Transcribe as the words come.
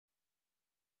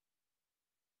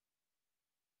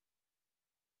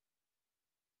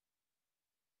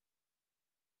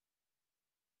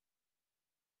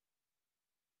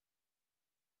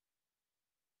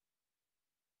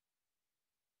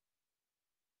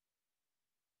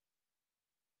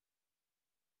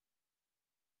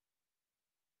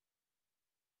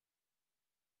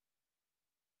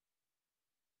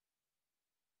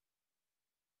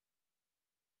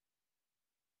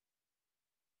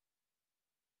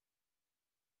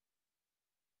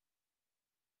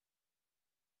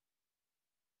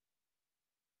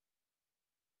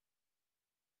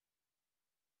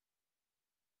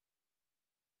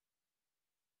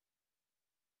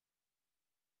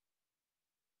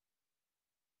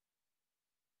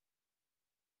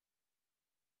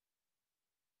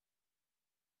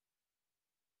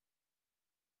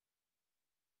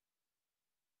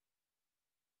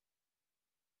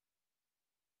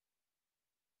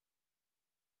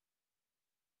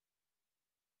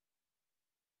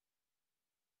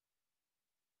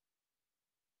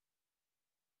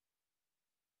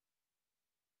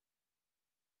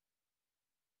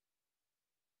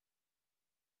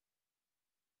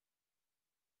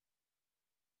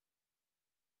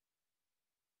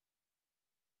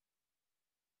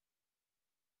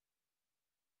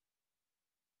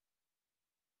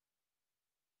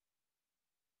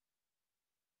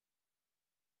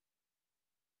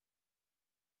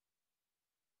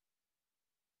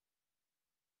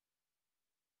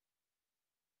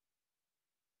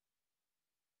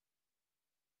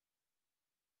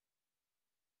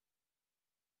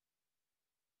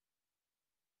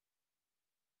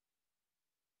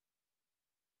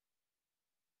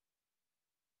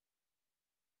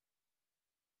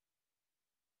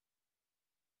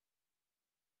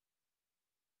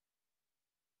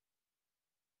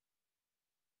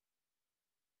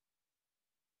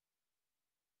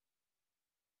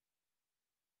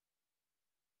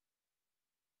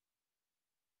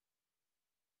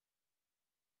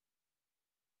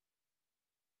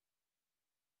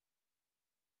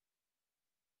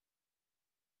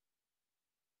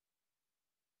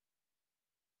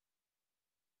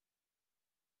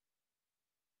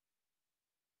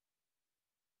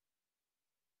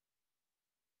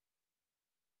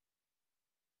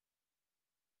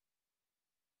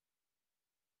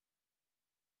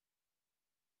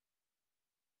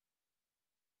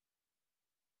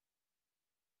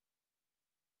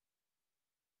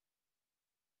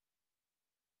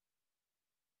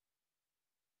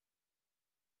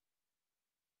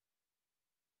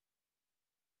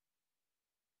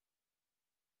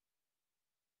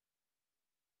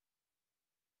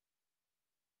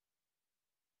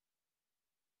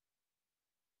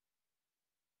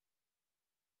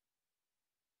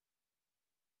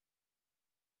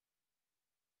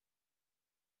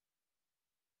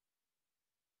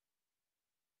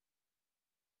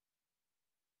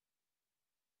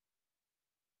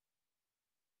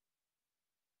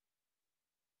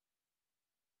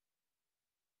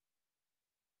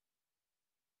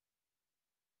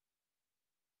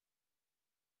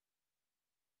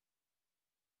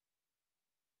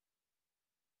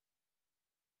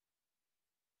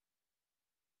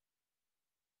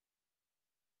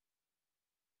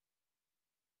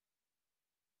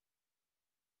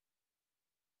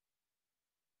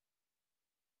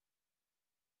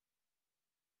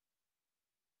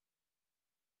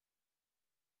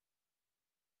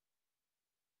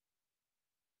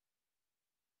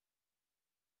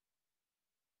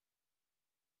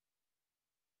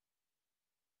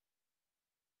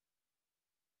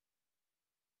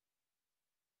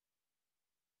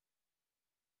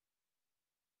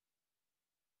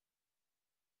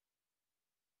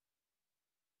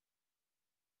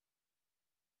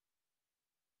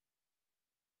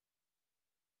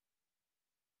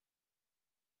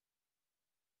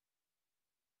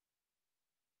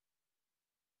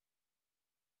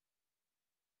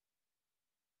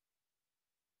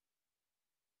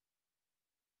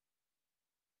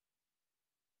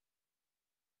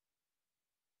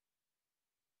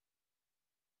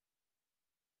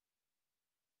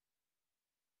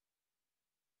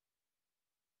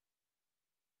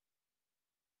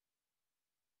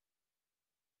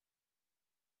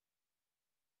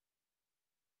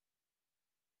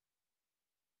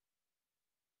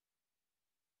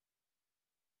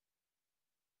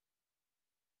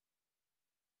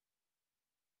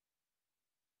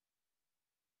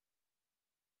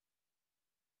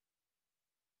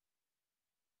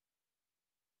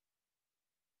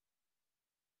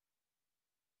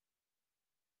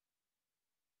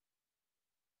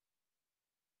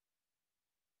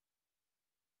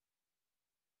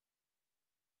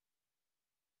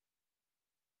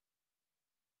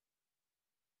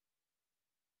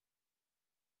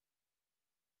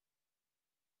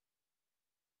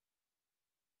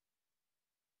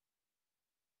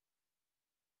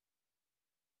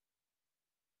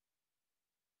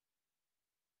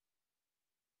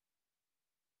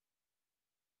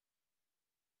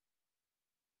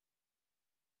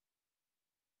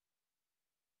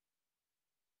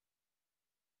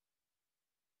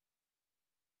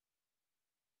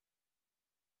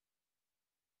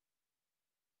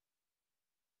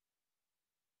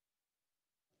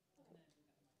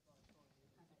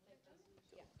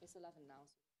almost 11 now.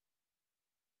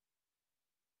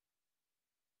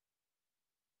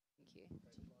 Thank you.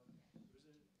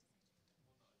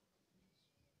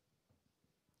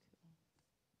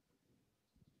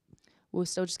 We'll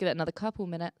still just give it another couple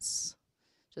minutes.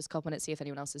 Just a couple minutes, see if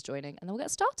anyone else is joining, and then we'll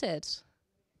get started.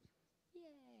 Yay.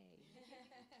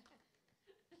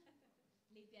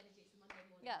 Need the energy, it's a Monday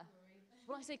morning. Yeah.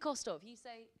 When I say cost of, you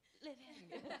say living.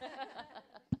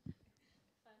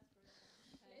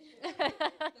 This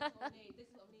is what I need. This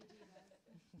is what I need you guys.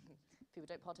 If people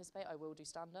don't participate, I will do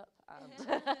stand-up. And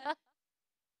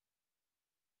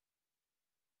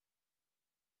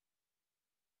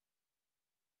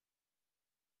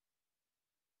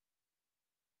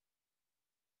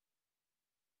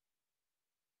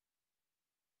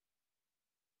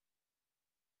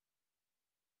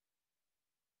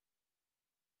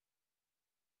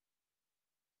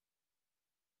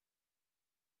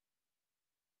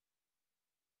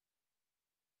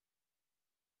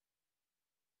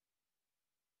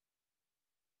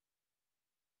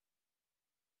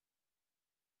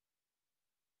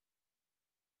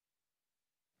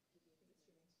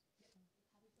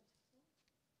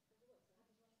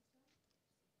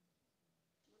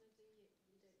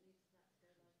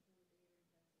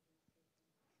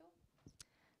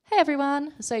Hey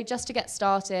everyone, so just to get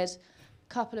started, a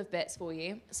couple of bits for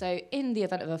you. So in the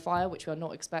event of a fire, which we're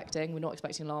not expecting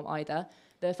alarm either,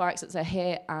 the fire exits are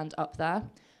here and up there.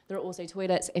 There are also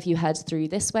toilets if you head through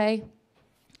this way.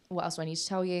 What else do I need to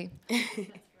tell you?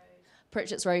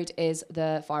 Pritchett's Road is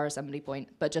the fire assembly point,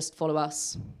 but just follow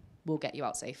us, we'll get you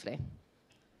out safely.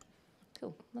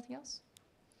 Cool, nothing else?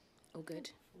 All good.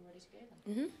 All ready to go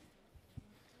then? Mm-hmm.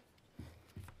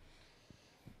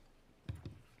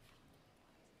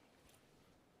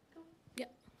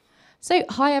 So,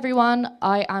 hi everyone,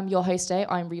 I am your host today.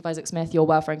 I'm Reeve Isaac-Smith, your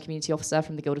Welfare and Community Officer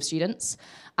from the Guild of Students.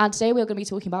 And today we're going to be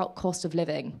talking about cost of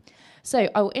living. So,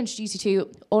 I will introduce you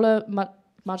to Olamide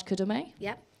Majekodunmi.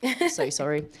 Yep. So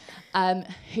sorry.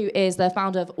 Who is the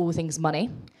founder of All Things Money.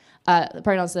 The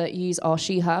pronouns that you use are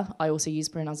she, her. I also use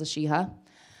pronouns as she, her.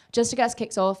 Just to get us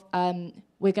kicked off,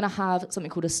 we're going to have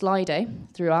something called a Slido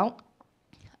throughout.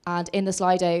 And in the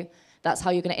Slido, that's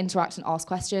how you're going to interact and ask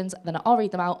questions. Then I'll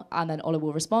read them out, and then Ola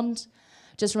will respond.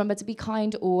 Just remember to be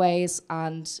kind always,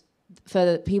 and for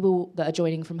the people that are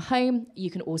joining from home, you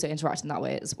can also interact in that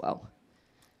way as well.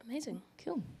 Amazing.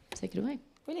 Cool. Take it away.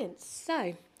 Brilliant.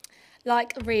 So,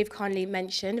 like Reeve kindly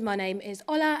mentioned, my name is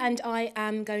Ola, and I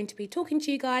am going to be talking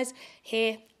to you guys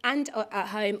here and at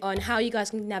home on how you guys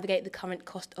can navigate the current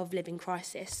cost of living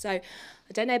crisis. So I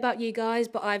don't know about you guys,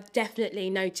 but I've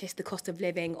definitely noticed the cost of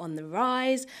living on the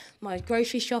rise. My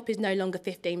grocery shop is no longer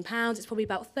 £15, it's probably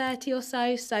about 30 or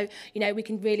so. So, you know, we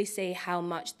can really see how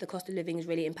much the cost of living is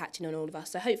really impacting on all of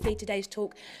us. So hopefully today's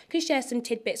talk can share some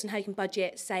tidbits on how you can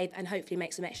budget, save, and hopefully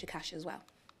make some extra cash as well.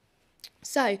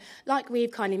 So, like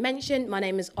Reeve kindly mentioned, my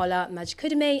name is Olamide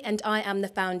Majekodunmi, and I am the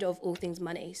founder of All Things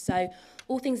Money. So,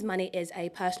 All Things Money is a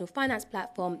personal finance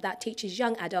platform that teaches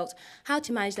young adults how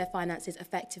to manage their finances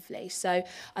effectively. So,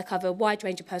 I cover a wide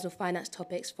range of personal finance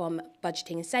topics from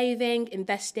budgeting and saving,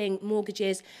 investing,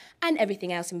 mortgages, and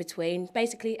everything else in between.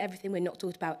 Basically, everything we're not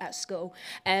taught about at school.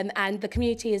 And the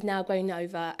community is now grown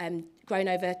over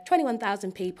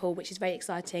 21,000 people, which is very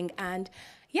exciting. And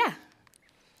yeah.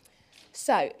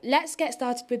 So let's get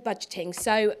started with budgeting.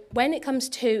 So when it comes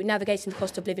to navigating the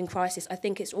cost of living crisis, I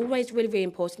think it's always really, really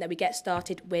important that we get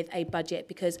started with a budget,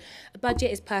 because a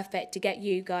budget is perfect to get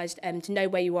you guys to know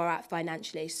where you are at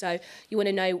financially. So you want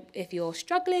to know if you're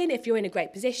struggling, if you're in a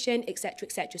great position, etc.,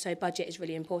 etc. So budget is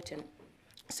really important.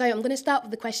 So I'm going to start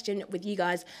with the question with you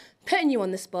guys, putting you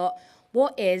on the spot.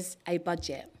 What is a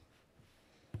budget?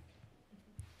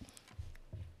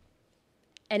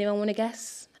 Anyone want to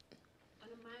guess?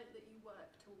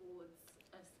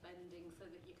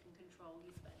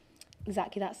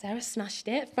 Exactly that, Sarah. Smashed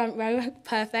it. Front row.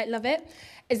 Perfect. Love it.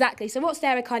 Exactly. So what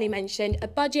Sarah kindly mentioned, a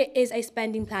budget is a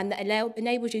spending plan that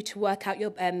enables you to work out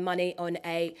your money on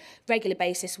a regular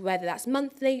basis, whether that's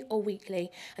monthly or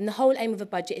weekly. And the whole aim of a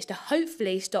budget is to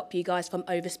hopefully stop you guys from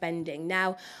overspending.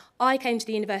 Now, I came to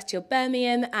the University of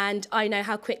Birmingham, and I know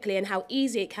how quickly and how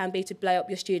easy it can be to blow up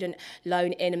your student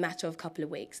loan in a matter of a couple of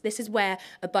weeks. This is where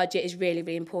a budget is really,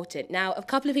 really important. Now, a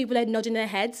couple of people are nodding their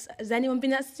heads. Has anyone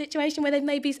been in that situation where they've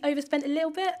maybe overspent a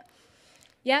little bit?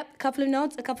 Yep, a couple of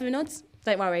nods.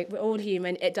 Don't worry, we're all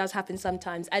human. It does happen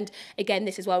sometimes. And again,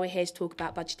 this is why we're here to talk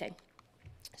about budgeting.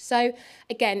 So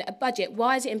again, a budget,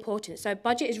 why is it important? So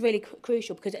budget is really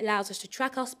crucial because it allows us to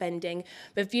track our spending,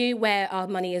 review where our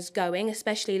money is going,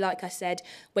 especially, like I said,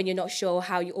 when you're not sure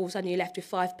how all of a sudden you're left with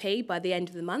 5p by the end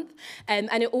of the month. And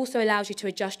it also allows you to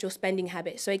adjust your spending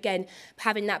habits. So again,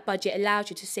 having that budget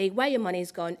allows you to see where your money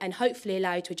has gone and hopefully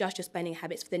allow you to adjust your spending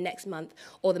habits for the next month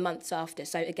or the months after.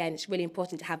 So again, it's really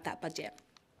important to have that budget.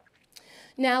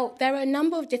 Now, there are a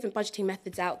number of different budgeting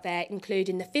methods out there,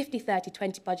 including the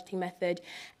 50-30-20 budgeting method,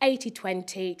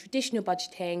 80-20, traditional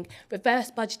budgeting,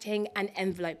 reverse budgeting, and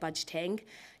envelope budgeting.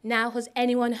 Now, has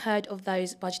anyone heard of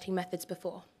those budgeting methods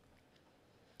before?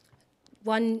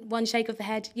 One shake of the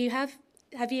head. You have?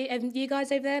 Have you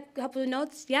guys over there? A couple of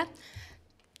nods? Yeah?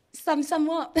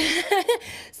 Somewhat.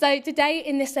 So today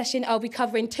in this session, I'll be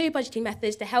covering 2 budgeting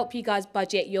methods to help you guys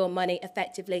budget your money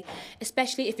effectively,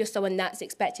 especially if you're someone that's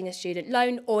expecting a student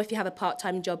loan or if you have a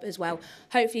part-time job as well.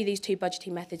 Hopefully these 2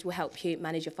 budgeting methods will help you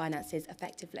manage your finances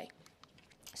effectively.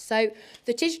 So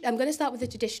I'm going to start with the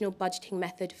traditional budgeting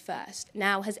method first.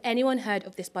 Now, has anyone heard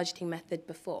of this budgeting method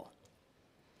before?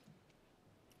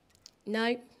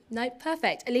 No? No,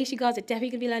 perfect. At least you guys are definitely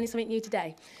going to be learning something new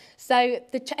today. So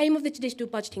the aim of the traditional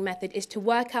budgeting method is to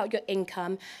work out your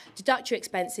income, deduct your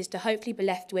expenses to hopefully be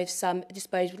left with some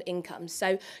disposable income.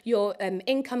 So your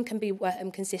income can be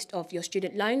consist of your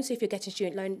student loans. So if you're getting a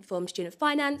student loan from student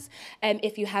finance,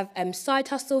 if you have side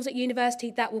hustles at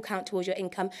university, that will count towards your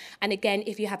income. And again,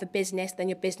 if you have a business, then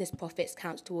your business profits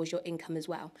count towards your income as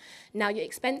well. Now, your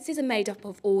expenses are made up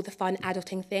of all the fun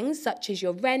adulting things, such as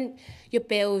your rent, your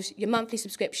bills, your monthly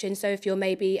subscription. So if you're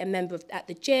maybe a member at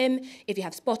the gym, if you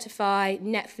have Spotify,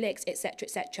 Netflix,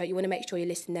 etc., you want to make sure you're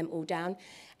listing them all down.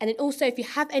 And then also, if you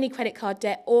have any credit card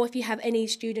debt or if you have any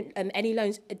any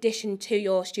loans addition to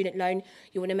your student loan,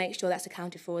 you want to make sure that's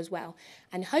accounted for as well.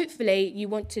 And hopefully, you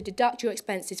want to deduct your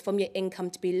expenses from your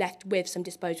income to be left with some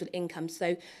disposable income.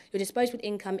 So your disposable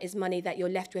income is money that you're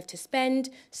left with to spend,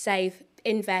 save,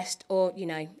 invest, or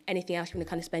anything else you want to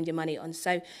kind of spend your money on.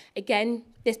 So again,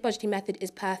 this budgeting method is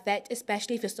perfect,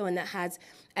 especially for someone that has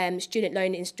student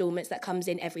loan instalments that comes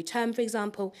in every term, for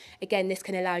example. Again, this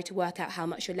can allow you to work out how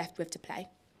much you're left with to play.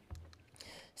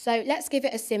 So let's give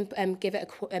it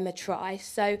a try.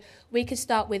 So we could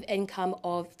start with income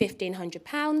of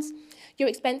 £1,500. Your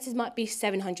expenses might be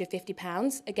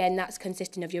 £750. Again, that's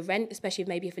consisting of your rent, especially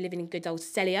maybe if you're living in good old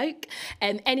Selly Oak,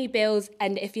 any bills,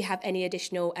 and if you have any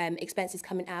additional expenses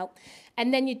coming out.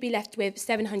 And then you'd be left with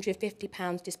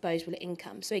 £750 disposable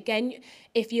income. So again,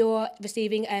 if you're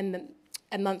receiving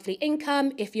a monthly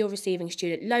income, if you're receiving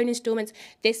student loan instalments,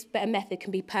 this method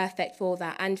can be perfect for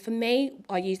that. And for me,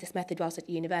 I use this method whilst at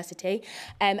university.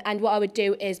 And what I would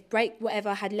do is break whatever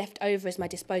I had left over as my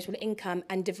disposable income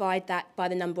and divide that by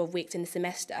the number of weeks in the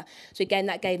semester. So again,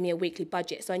 that gave me a weekly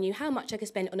budget. So I knew how much I could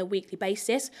spend on a weekly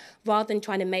basis rather than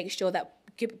trying to make sure that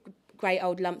great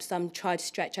old lump sum tried to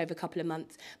stretch over a couple of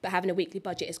months, but having a weekly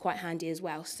budget is quite handy as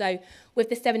well. So with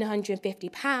the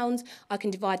 £750, I can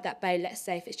divide that by, let's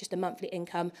say if it's just a monthly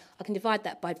income, I can divide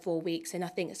that by 4 weeks, and I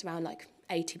think it's around like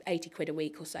 80 quid a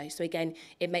week or so. So again,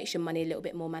 it makes your money a little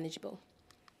bit more manageable.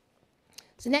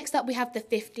 So next up, we have the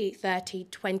 50-30-20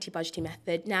 budgeting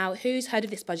method. Now, who's heard of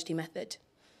this budgeting method?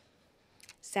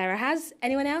 Sarah has.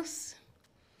 Anyone else?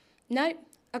 No?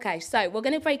 Okay, so we're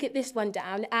going to break this one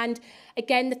down. And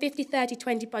again, the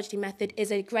 50-30-20 budgeting method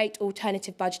is a great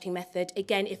alternative budgeting method.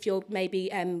 Again, if you're maybe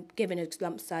given a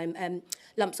lump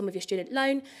sum of your student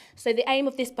loan. So the aim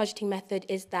of this budgeting method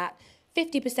is that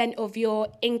 50% of your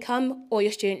income or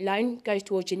your student loan goes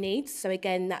towards your needs. So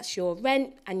again, that's your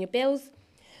rent and your bills.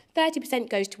 30%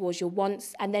 goes towards your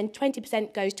wants, and then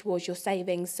 20% goes towards your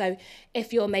savings. So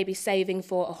if you're maybe saving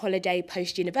for a holiday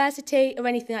post-university or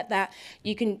anything like that,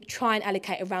 you can try and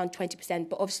allocate around 20%.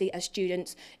 But obviously, as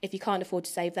students, if you can't afford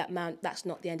to save that amount, that's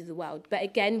not the end of the world. But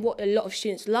again, what a lot of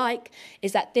students like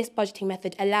is that this budgeting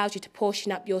method allows you to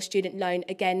portion up your student loan,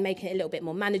 again, making it a little bit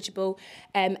more manageable.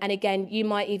 And again, you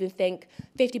might even think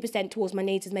 50% towards my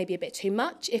needs is maybe a bit too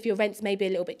much. If your rent's maybe a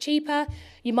little bit cheaper,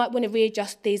 you might want to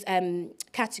readjust these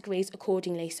categories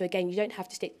accordingly. So again, you don't have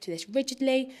to stick to this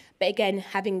rigidly, but again,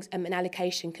 having an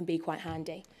allocation can be quite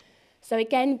handy. So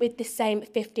again, with the same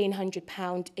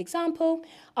 £1,500 example,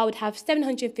 I would have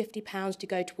 £750 to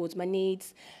go towards my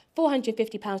needs,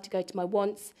 £450 to go to my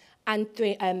wants, and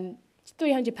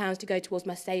 £300 to go towards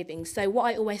my savings. So what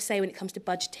I always say when it comes to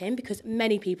budgeting, because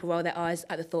many people roll their eyes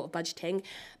at the thought of budgeting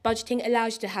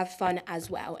allows you to have fun as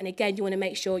well. And again, you want to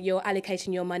make sure you're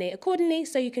allocating your money accordingly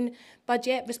so you can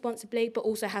budget responsibly, but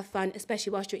also have fun,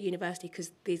 especially whilst you're at university,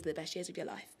 because these are the best years of your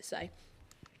life. So,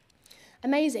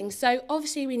 Amazing. So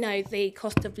obviously we know the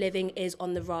cost of living is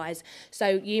on the rise. So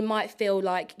you might feel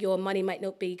like your money might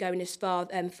not be going as far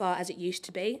as it used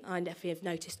to be. I definitely have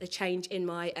noticed a change in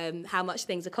my how much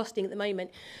things are costing at the moment.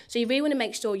 So you really want to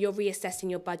make sure you're reassessing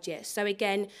your budget. So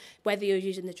again, whether you're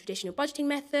using the traditional budgeting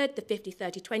method, the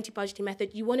 50-30-20 budgeting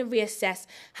method, you want to reassess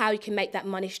how you can make that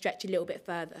money stretch a little bit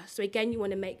further. So again, you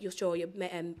want to make sure you're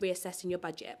reassessing your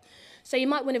budget. So you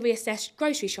might want to reassess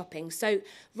grocery shopping. So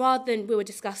rather than we were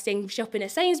discussing shopping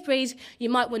at Sainsbury's, you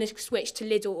might want to switch to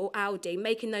Lidl or Aldi,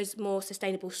 making those more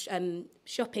sustainable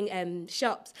shopping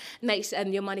shops makes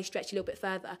your money stretch a little bit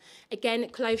further. Again,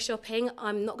 clothes shopping,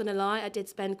 I'm not going to lie, I did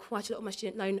spend quite a lot of my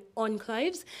student loan on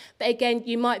clothes. But again,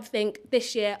 you might think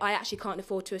this year I actually can't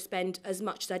afford to spend as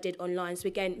much as I did online. So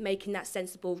again, making that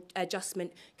sensible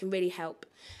adjustment can really help.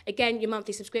 Again, your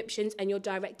monthly subscriptions and your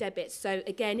direct debits. So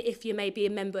again, if you may be a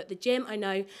member at the gym, I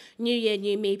know new year,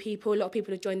 new me people, a lot of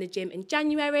people have joined the gym in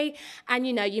January, and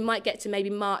you know, you might get to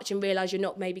maybe March and realise you're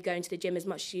not maybe going to the gym as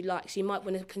much as you like. So you might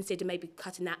want to consider maybe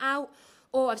cutting that out.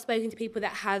 Or I've spoken to people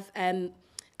that have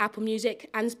Apple Music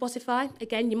and Spotify.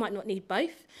 Again, you might not need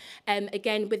both.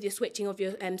 Again, with your switching of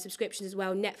your subscriptions as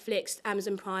well, Netflix,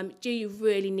 Amazon Prime, do you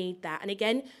really need that? And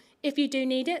again, if you do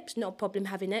need it, it's not a problem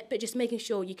having it, but just making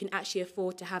sure you can actually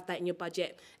afford to have that in your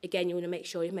budget. Again, you want to make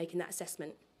sure you're making that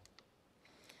assessment.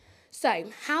 So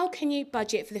how can you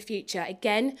budget for the future?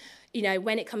 Again, you know,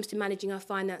 when it comes to managing our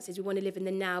finances, we want to live in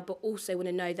the now, but also want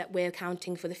to know that we're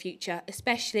accounting for the future,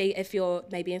 especially if you're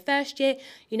maybe in first year.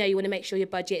 You know, you want to make sure your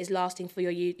budget is lasting for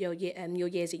your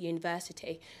years at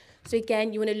university. So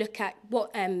again, you want to look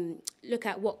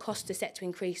at what costs are set to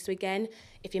increase. So again,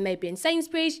 if you may be in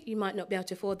Sainsbury's, you might not be able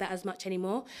to afford that as much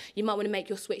anymore. You might want to make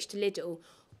your switch to Lidl.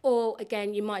 Or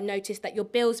again, you might notice that your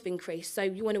bills have increased. So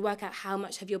you want to work out how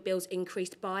much have your bills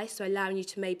increased by, so allowing you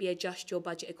to maybe adjust your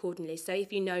budget accordingly. So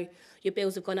if you know your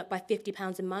bills have gone up by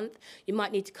 £50 a month, you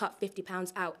might need to cut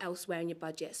 £50 out elsewhere in your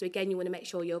budget. So again, you want to make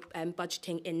sure you're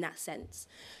budgeting in that sense.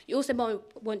 You also might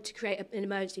want to create an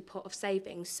emergency pot of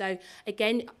savings. So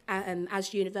again,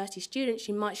 as university students,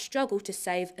 you might struggle to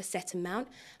save a set amount.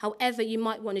 However, you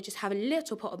might want to just have a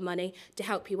little pot of money to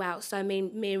help you out. So I mean,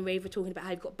 me and Reeve were talking about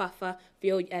how you've got buffer for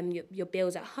your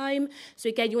bills at home. So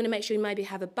again, you want to make sure you maybe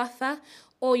have a buffer,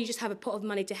 or you just have a pot of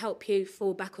money to help you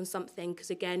fall back on something. Because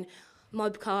again, my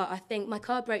car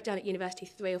broke down at university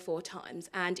 3 or 4 times,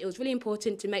 and it was really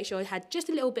important to make sure I had just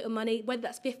a little bit of money, whether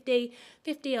that's 50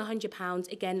 or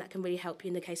 £100. Again, that can really help you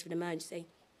in the case of an emergency.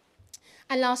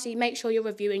 And lastly, make sure you're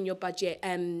reviewing your budget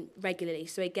regularly.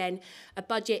 So again, a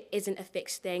budget isn't a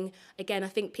fixed thing. Again, I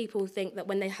think people think that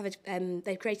when they have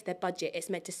they've created their budget, it's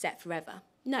meant to set forever.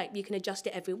 No, you can adjust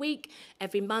it every week,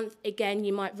 every month. Again,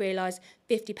 you might realise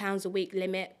 £50 a week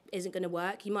limit isn't going to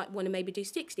work. You might want to maybe do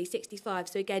 60, 65.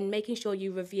 So again, making sure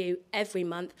you review every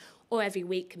month or every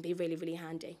week can be really, really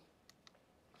handy.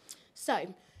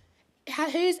 So,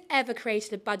 who's ever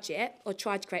created a budget or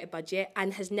tried to create a budget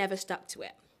and has never stuck to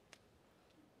it?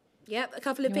 Yep, a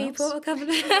couple of people,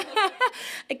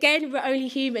 Again, we're only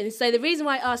humans. So the reason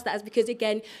why I asked that is because,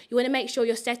 again, you want to make sure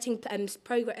you're setting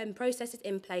processes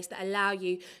in place that allow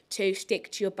you to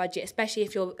stick to your budget, especially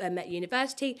if you're at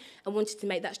university and wanted to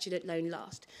make that student loan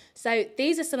last. So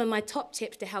these are some of my top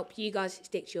tips to help you guys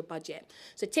stick to your budget.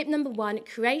 So tip number 1,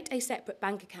 create a separate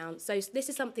bank account. So this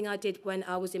is something I did when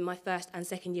I was in my first and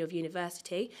second year of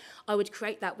university. I would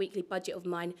create that weekly budget of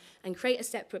mine and create a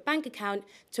separate bank account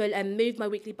to move my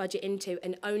weekly budget into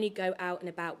and only go out and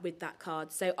about with that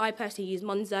card. So I personally use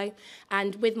Monzo,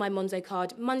 and with my Monzo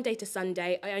card, Monday to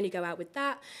Sunday, I only go out with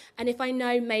that. And if I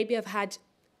know maybe I've had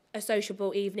a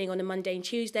sociable evening on a Monday and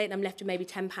Tuesday and I'm left with maybe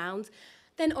 £10,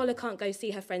 then Ola can't go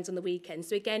see her friends on the weekend.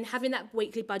 So again, having that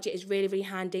weekly budget is really, really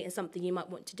handy and something you might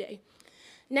want to do.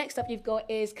 Next up you've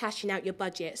got is cashing out your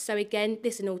budget. So again,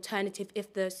 this is an alternative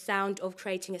if the sound of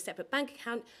creating a separate bank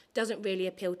account doesn't really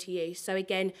appeal to you. So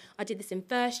again, I did this in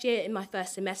first year, in my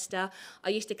first semester. I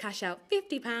used to cash out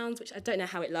 £50, which I don't know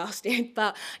how it lasted,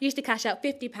 but I used to cash out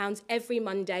 £50 every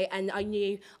Monday, and I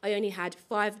knew I only had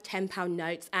 5 £10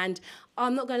 notes. And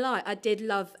I'm not going to lie, I did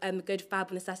love a good fab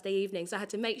on a Saturday evening, so I had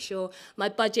to make sure my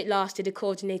budget lasted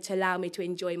accordingly to allow me to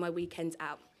enjoy my weekends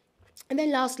out. And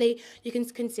then lastly, you can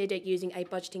consider using a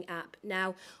budgeting app.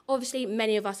 Now, obviously,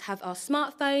 many of us have our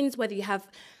smartphones, whether you have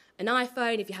an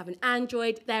iPhone, if you have an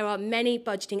Android, there are many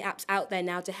budgeting apps out there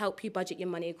now to help you budget your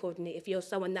money accordingly if you're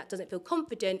someone that doesn't feel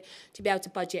confident to be able to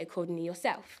budget accordingly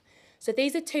yourself. So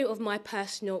these are 2 of my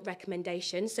personal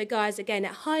recommendations. So guys, again,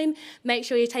 at home, make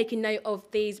sure you're taking note of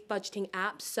these budgeting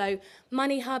apps. So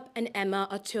MoneyHub and Emma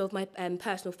are 2 of my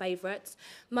personal favourites.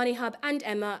 MoneyHub and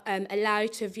Emma allow you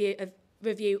to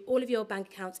review all of your bank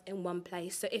accounts in one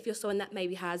place. So if you're someone that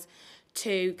maybe has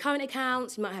 2 current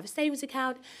accounts, you might have a savings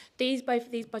account, both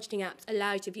of these budgeting apps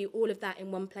allow you to view all of that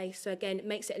in one place. So again, it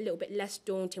makes it a little bit less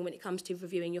daunting when it comes to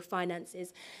reviewing your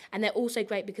finances. And they're also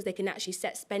great because they can actually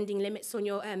set spending limits on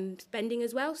your spending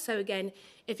as well. So again,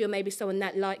 if you're maybe someone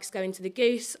that likes going to the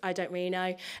goose, I don't really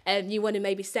know, you want to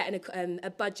maybe set a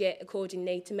budget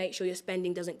accordingly to make sure your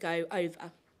spending doesn't go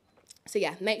over. So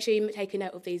yeah, make sure you take a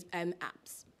note of these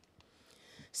apps.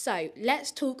 So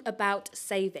let's talk about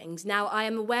savings. Now, I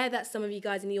am aware that some of you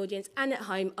guys in the audience and at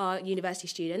home are university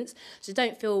students, so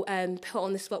don't feel put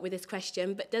on the spot with this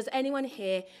question, but does anyone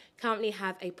here currently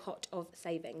have a pot of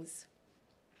savings?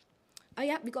 Oh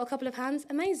yeah, we've got a couple of hands.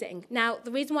 Amazing. Now,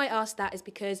 the reason why I asked that is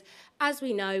because, as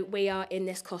we know, we are in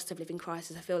this cost of living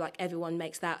crisis. I feel like everyone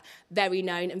makes that very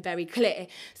known and very clear.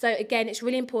 So again, it's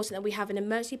really important that we have an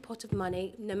emergency pot of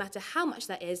money, no matter how much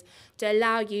that is, to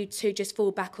allow you to just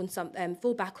fall back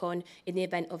on in the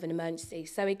event of an emergency.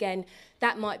 So again,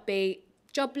 that might be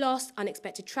job loss,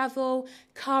 unexpected travel,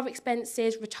 car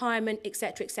expenses, retirement,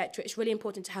 etc., etc. It's really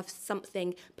important to have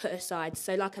something put aside.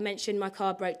 So like I mentioned, my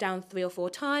car broke down 3 or 4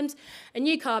 times. A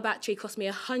new car battery cost me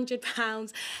 £100.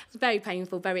 It's very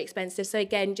painful, very expensive. So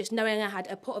again, just knowing I had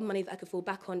a pot of money that I could fall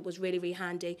back on was really, really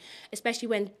handy, especially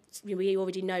when we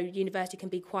already know university can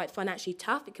be quite financially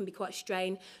tough. It can be quite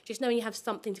strained. Just knowing you have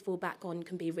something to fall back on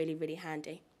can be really, really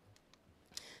handy.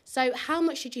 So how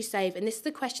much should you save? And this is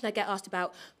the question I get asked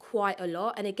about quite a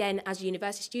lot. And again, as a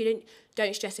university student,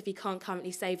 don't stress if you can't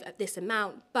currently save at this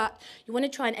amount, but you want to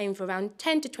try and aim for around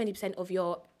 10 to 20% of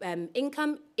your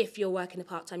income if you're working a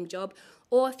part-time job,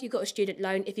 or if you've got a student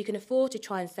loan, if you can afford to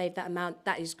try and save that amount,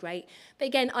 that is great. But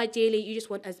again, ideally, you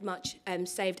just want as much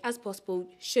saved as possible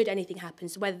should anything happen.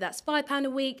 So whether that's £5 a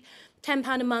week,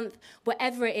 £10 a month,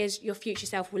 whatever it is, your future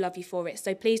self will love you for it.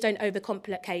 So please don't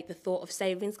overcomplicate the thought of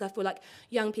savings. I feel like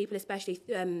young people especially,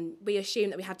 we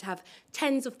assume that we have to have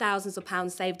tens of thousands of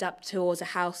pounds saved up towards a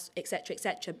house, etc.,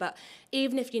 etc. But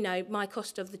even if, you know, my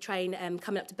cost of the train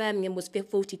coming up to Birmingham was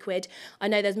 40 quid, I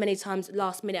know there's many times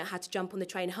last minute I had to jump on the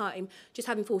train home. Just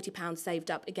having £40 saved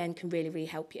up, again, can really, really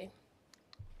help you.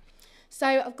 So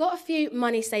I've got a few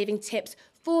money saving tips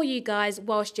for you guys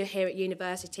whilst you're here at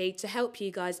university to help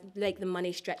you guys make the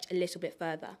money stretch a little bit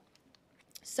further.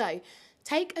 So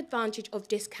take advantage of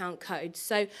discount codes.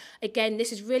 So again,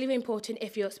 this is really, really important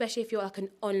especially if you're like an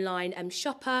online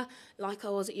shopper, like I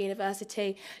was at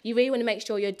university. You really want to make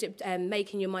sure you're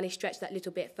making your money stretch that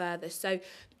little bit further. So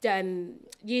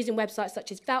using websites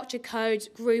such as voucher codes,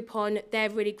 Groupon, they're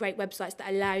really great websites that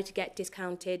allow you to get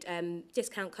discounted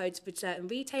discount codes for certain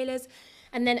retailers.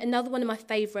 And then another one of my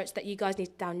favourites that you guys need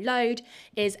to download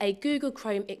is a Google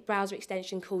Chrome browser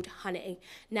extension called Honey.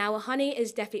 Now, Honey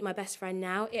is definitely my best friend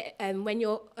now. When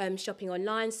you're shopping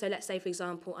online, so let's say, for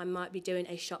example, I might be doing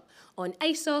a shop on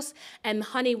ASOS,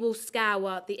 Honey will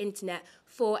scour the internet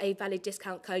for a valid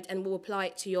discount code and will apply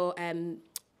it to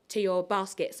your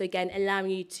basket. So again,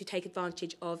 allowing you to take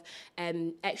advantage of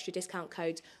extra discount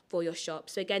codes for your shop.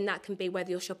 So again, that can be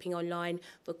whether you're shopping online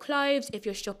for clothes, if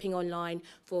you're shopping online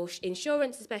for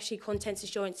insurance, especially contents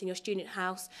insurance in your student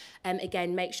house.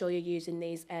 Again, make sure you're using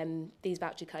these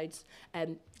voucher codes,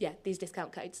 these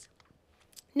discount codes.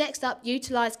 Next up,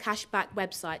 utilise cashback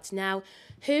websites. Now,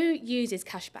 who uses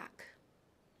cashback?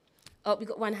 Oh, we've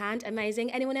got one hand.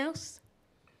 Amazing. Anyone else?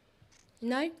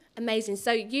 No? Amazing.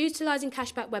 So utilising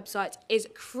cashback websites is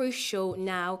crucial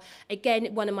now.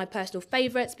 Again, one of my personal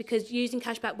favourites, because using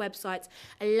cashback websites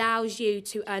allows you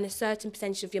to earn a certain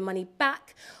percentage of your money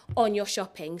back on your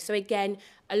shopping. So again,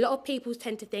 a lot of people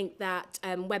tend to think that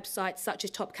websites such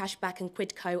as Top Cashback and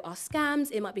Quidco are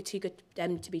scams. It might be too good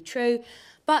to be true,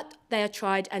 but they are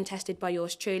tried and tested by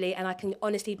yours truly, and I can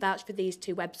honestly vouch for these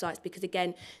 2 websites because,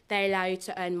 again, they allow you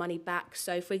to earn money back.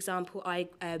 So, for example, I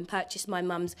purchased my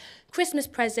mum's Christmas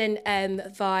present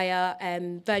via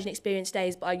Virgin Experience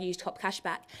Days, but I used Top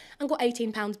Cashback and got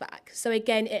 £18 back. So,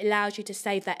 again, it allows you to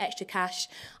save that extra cash.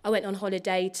 I went on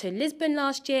holiday to Lisbon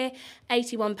last year,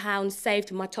 £81 saved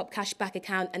from my Top Cashback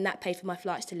account, and that paid for my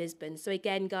flights to Lisbon. So,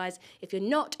 again, guys, if you're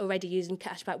not already using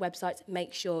cashback websites,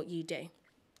 make sure you do.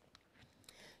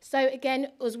 So again,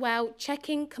 as well,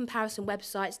 checking comparison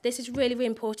websites. This is really, really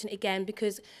important, again,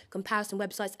 because comparison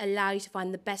websites allow you to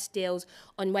find the best deals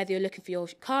on whether you're looking for your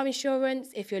car insurance,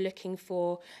 if you're looking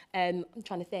for,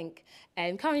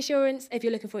 car insurance, if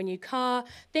you're looking for a new car,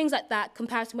 things like that.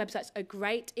 Comparison websites are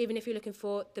great, even if you're looking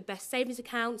for the best savings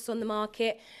accounts on the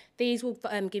market. These will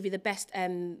give you the best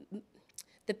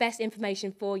the best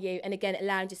information for you, and again,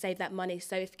 allowing you to save that money.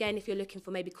 So if you're looking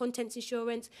for maybe contents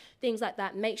insurance, things like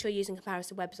that, make sure you're using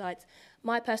comparison websites.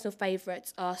 My personal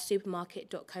favourites are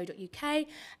supermarket.co.uk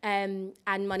and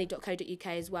money.co.uk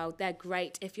as well. They're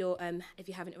great if you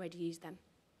haven't already used them.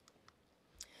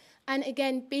 And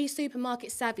again, be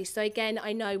supermarket savvy. So again,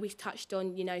 I know we've touched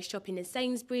on, shopping in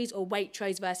Sainsbury's or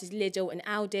Waitrose versus Lidl and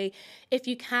Aldi. If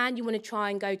you can, you want to try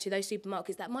and go to those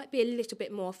supermarkets that might be a little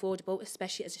bit more affordable,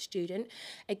 especially as a student.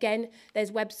 Again,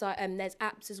 there's there's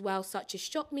apps as well, such as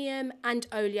ShopMeum and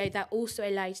Olio, that also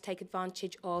allow you to take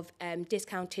advantage of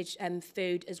discounted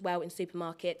food as well in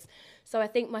supermarkets. So I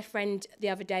think my friend the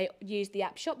other day used the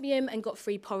app ShopMeum and got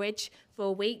free porridge for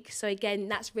a week. So again,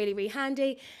 that's really, really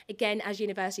handy. Again, as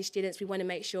university students, we want to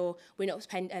make sure we're not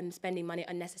spending money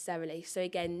unnecessarily. So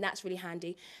again, that's really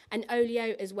handy. And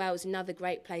Olio as well is another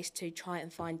great place to try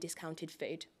and find discounted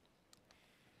food.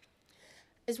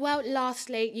 As well,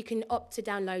 lastly, you can opt to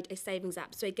download a savings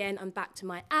app. So again, I'm back to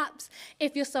my apps.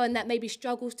 If you're someone that maybe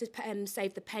struggles to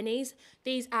save the pennies,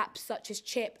 these apps such as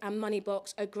Chip and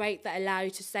Moneybox are great, that allow you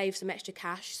to save some extra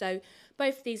cash. So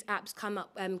both of these apps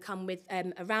come with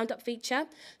a roundup feature.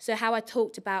 So how I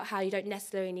talked about how you don't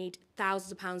necessarily need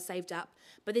thousands of pounds saved up,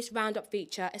 but this roundup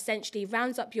feature essentially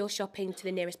rounds up your shopping to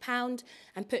the nearest pound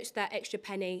and puts that extra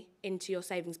penny into your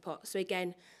savings pot. So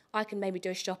again, I can maybe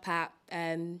do a shop at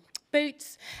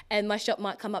Boots, and my shop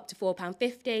might come up to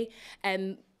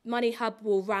 £4.50. Money Hub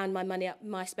will round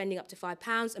my spending up to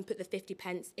 £5 and put the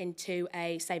 50p into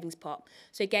a savings pot.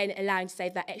 So again, allowing to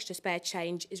save that extra spare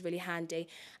change is really handy.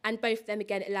 And both of them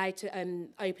again allow you to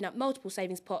open up multiple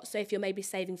savings pots. So if you're maybe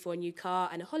saving for a new car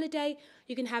and a holiday,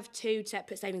 you can have 2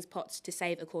 separate savings pots to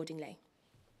save accordingly.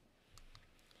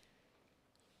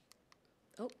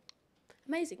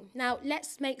 Amazing. Now,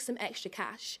 let's make some extra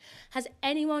cash. Has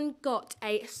anyone got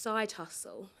a side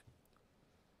hustle?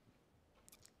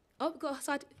 Oh, got a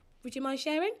side... Would you mind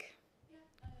sharing?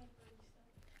 Yeah,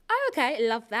 oh, okay.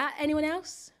 Love that. Anyone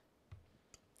else?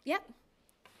 Yep.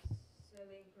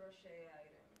 Selling crochet items.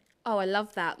 Oh, I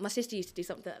love that. My sister used to do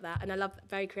something like that, and I love that.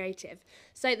 Very creative.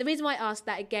 So the reason why I asked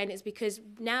that again is because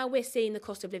now we're seeing the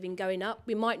cost of living going up.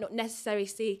 We might not necessarily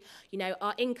see,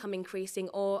 our income increasing,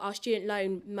 or our student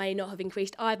loan may not have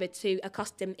increased either to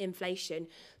accustom inflation.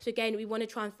 So again, we want to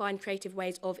try and find creative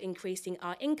ways of increasing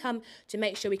our income to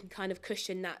make sure we can kind of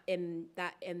cushion that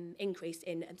increase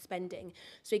in spending.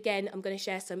 So again, I'm going to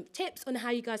share some tips on how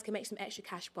you guys can make some extra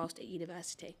cash whilst at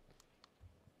university.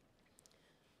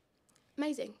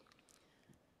 Amazing.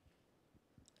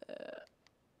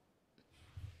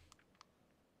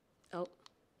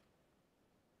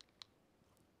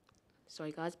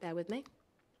 Sorry guys, bear with me.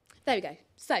 There we go.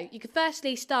 So you can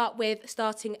firstly start with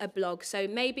starting a blog. So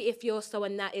maybe if you're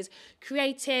someone that is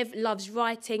creative, loves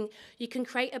writing, you can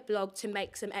create a blog to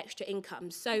make some extra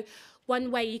income. So one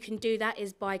way you can do that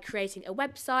is by creating a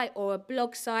website or a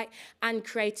blog site and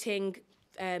creating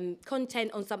content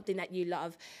on something that you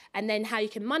love. And then how you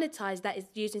can monetize that is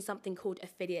using something called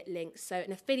affiliate links. So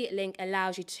an affiliate link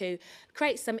allows you to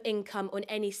create some income on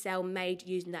any sale made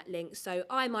using that link. So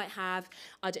I might have,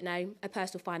 I don't know, a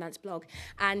personal finance blog,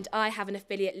 and I have an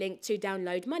affiliate link to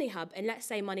download Money Hub. And let's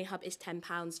say Money Hub is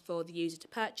 £10 for the user to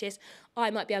purchase.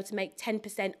 I might be able to make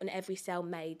 10% on every sale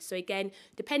made. So again,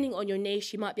 depending on your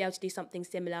niche, you might be able to do something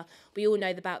similar. We all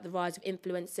know about the rise of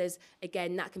influencers.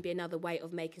 Again, that can be another way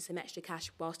of making some extra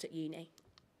cash whilst at uni.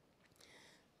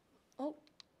 Oh.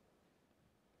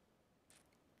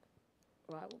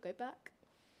 Right, we'll go back.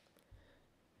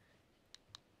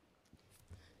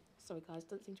 Sorry guys,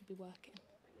 doesn't seem to be working.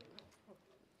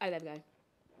 Oh, there we go.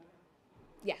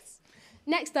 Yes.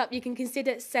 Next up, you can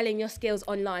consider selling your skills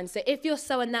online. So if you're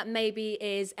someone that maybe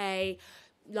is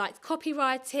like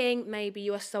copywriting, maybe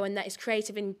you're someone that is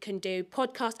creative and can do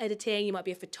podcast editing, you might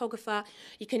be a photographer,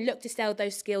 you can look to sell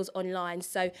those skills online.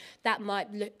 So that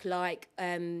might look like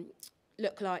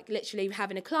literally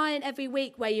having a client every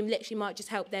week where you literally might just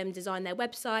help them design their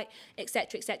website,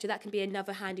 etc., etc. That can be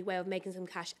another handy way of making some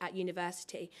cash at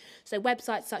university. So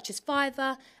websites such as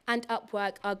Fiverr and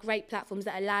Upwork are great platforms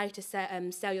that allow you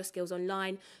to sell your skills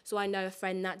online. So I know a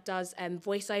friend that does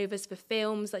voiceovers for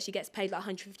films, that she gets paid like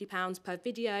 £150 per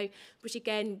video, which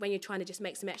again, when you're trying to just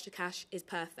make some extra cash, is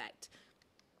perfect.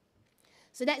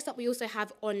 So next up, we also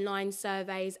have online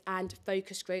surveys and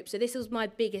focus groups. So this was my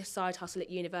biggest side hustle at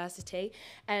university.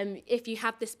 If you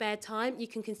have the spare time, you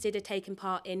can consider taking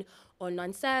part in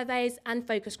online surveys and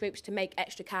focus groups to make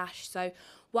extra cash. So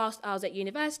whilst I was at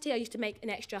university, I used to make an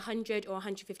extra £100 or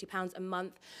 £150 a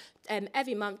month,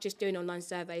 every month just doing online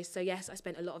surveys. So yes, I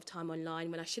spent a lot of time online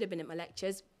when I should have been at my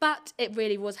lectures, but it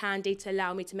really was handy to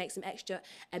allow me to make some extra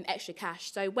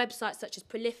cash. So websites such as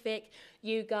Prolific,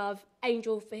 YouGov,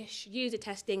 Angelfish, user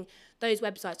testing. Those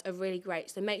websites are really great.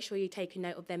 So make sure you take a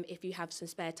note of them if you have some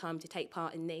spare time to take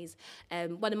part in these.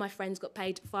 One of my friends got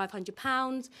paid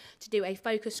 £500 to do a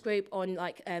focus group on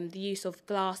the use of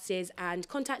glasses and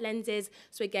contact lenses.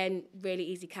 So again, really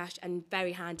easy cash and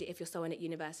very handy if you're someone at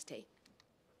university.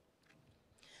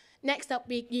 Next up,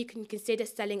 you can consider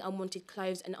selling unwanted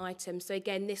clothes and items. So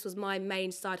again, this was my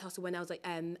main side hustle when I was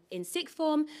in sixth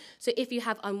form. So if you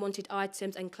have unwanted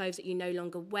items and clothes that you no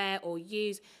longer wear or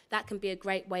use, that can be a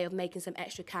great way of making some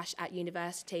extra cash at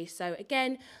university. So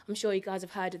again, I'm sure you guys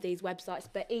have heard of these websites,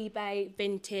 but eBay,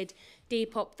 Vinted,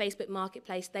 Depop, Facebook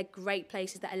Marketplace, they're great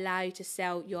places that allow you to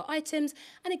sell your items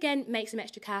and again, make some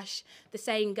extra cash. The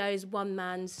saying goes, one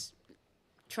man's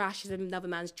trash is another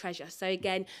man's treasure. So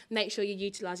again, make sure you're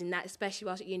utilising that, especially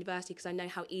whilst at university, because I know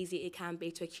how easy it can be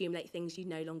to accumulate things you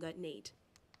no longer need.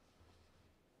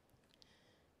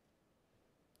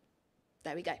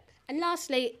 There we go. And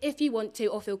lastly, if you want to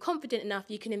or feel confident enough,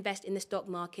 you can invest in the stock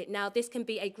market. Now, this can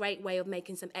be a great way of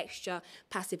making some extra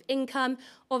passive income.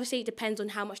 Obviously, it depends on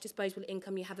how much disposable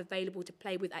income you have available to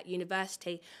play with at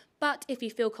university. But if you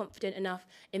feel confident enough,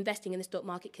 investing in the stock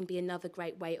market can be another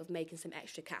great way of making some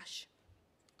extra cash.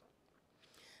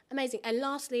 Amazing. And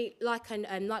lastly, like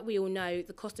we all know,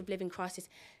 the cost of living crisis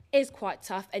is quite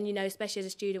tough. And, especially as a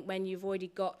student, when you've already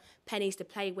got pennies to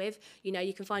play with,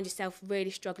 you can find yourself really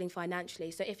struggling financially.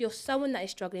 So if you're someone that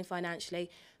is struggling financially,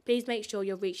 please make sure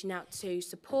you're reaching out to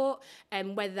support,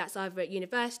 whether that's either at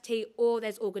university or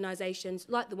there's organisations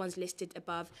like the ones listed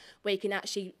above where you can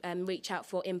actually reach out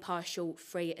for impartial,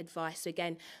 free advice. So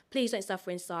again, please don't suffer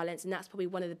in silence, and that's probably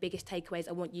one of the biggest takeaways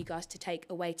I want you guys to take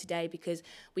away today, because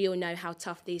we all know how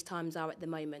tough these times are at the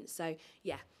moment. So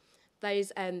yeah,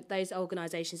 those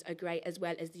organisations are great, as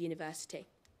well as the university.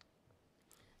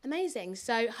 Amazing.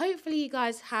 So hopefully you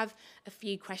guys have a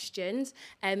few questions.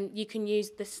 You can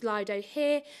use the Slido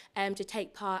here to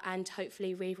take part, and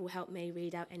hopefully Reeve will help me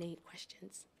read out any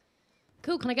questions.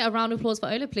 Cool. Can I get a round of applause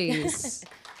for Ola, please?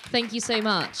 Thank you so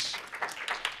much.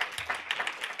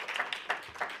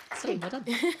 So well done.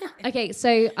 Okay,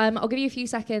 so I'll give you a few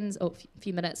seconds or a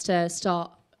few minutes to start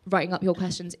writing up your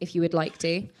questions if you would like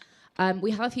to.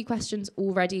 We have a few questions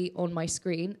already on my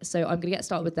screen, so I'm going to get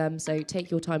started with them. So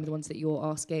take your time with the ones that you're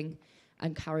asking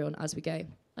and carry on as we go.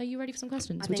 Are you ready for some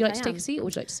questions? Would you like to take a seat or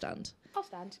would you like to stand? I'll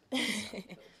stand.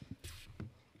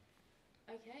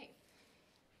 Okay.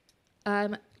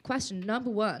 Question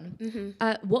number one.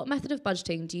 Mm-hmm. What method of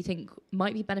budgeting do you think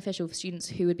might be beneficial for students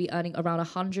who would be earning around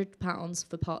 £100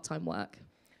 for part-time work?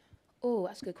 Oh,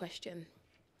 that's a good question.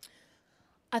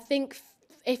 I think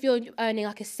if you're earning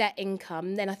like a set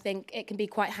income, then I think it can be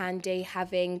quite handy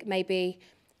having maybe,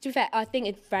 to be fair, I think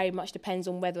it very much depends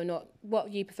on whether or not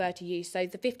what you prefer to use. So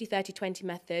the 50-30-20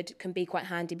 method can be quite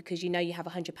handy because you have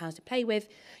 £100 to play with.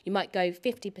 You might go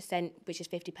 50%, which is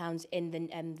 £50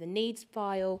 in the needs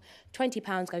file,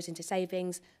 £20 goes into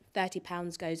savings,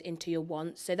 £30 goes into your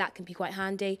wants. So that can be quite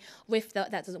handy. Or if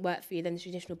that doesn't work for you, then the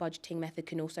traditional budgeting method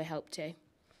can also help too.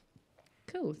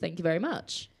 Cool, thank you very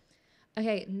much.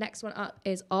 Okay, next one up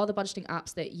is, are the budgeting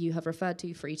apps that you have referred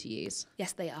to free to use?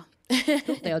 Yes, they are.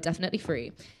 Cool, they are definitely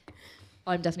free.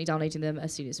 I'm definitely downloading them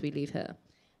as soon as we leave here.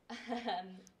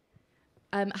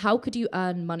 How could you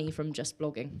earn money from just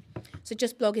blogging? So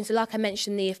just blogging, so like I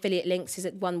mentioned, the affiliate links is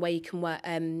one way you can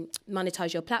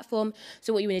monetize your platform.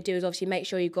 So what you want to do is obviously make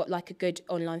sure you've got like a good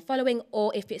online following,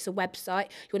 or if it's a website,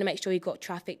 you want to make sure you've got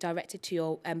traffic directed to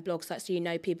your blog site,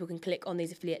 so people can click on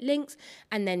these affiliate links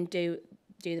and then do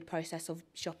the process of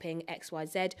shopping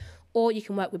XYZ. Or you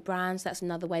can work with brands. That's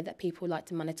another way that people like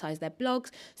to monetize their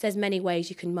blogs. So there's many ways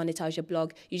you can monetize your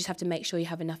blog. You just have to make sure you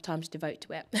have enough time to devote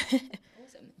to it.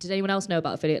 Awesome. Did anyone else know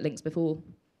about affiliate links before?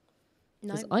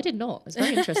 No. I did not. It's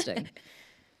very interesting.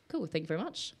 Cool, thank you very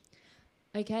much.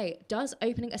 Okay, does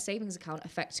opening a savings account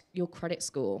affect your credit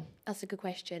score? That's a good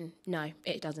question. No,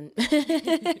 it doesn't.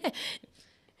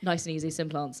 Nice and easy,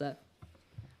 simple answer.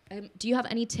 Do you have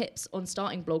any tips on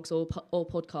starting blogs or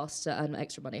podcasts to earn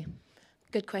extra money?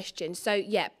 Good question. So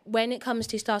yeah, when it comes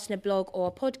to starting a blog or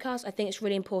a podcast, I think it's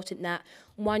really important that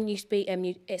one, you speak,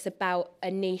 it's about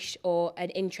a niche or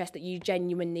an interest that you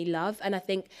genuinely love. And I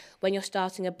think when you're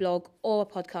starting a blog or a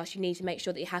podcast, you need to make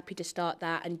sure that you're happy to start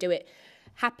that and do it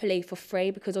happily for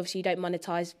free, because obviously you don't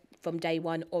monetize from day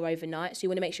one or overnight. So you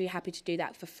want to make sure you're happy to do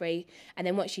that for free. And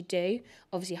then once you do,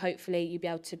 obviously, hopefully you'll be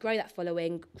able to grow that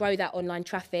following, grow that online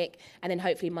traffic, and then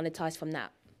hopefully monetize from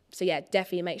that. So yeah,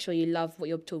 definitely make sure you love what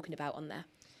you're talking about on there.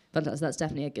 Fantastic. That's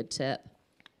definitely a good tip.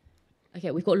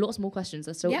 Okay, we've got lots more questions.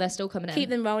 They're still coming in. Keep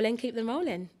them rolling. Keep them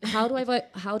rolling. How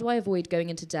do I avoid going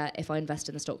into debt if I invest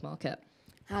in the stock market?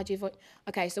 How do you avoid?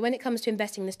 Okay, so when it comes to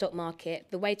investing in the stock market,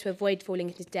 the way to avoid falling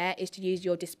into debt is to use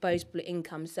your disposable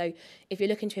income. So if you're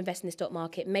looking to invest in the stock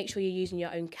market, make sure you're using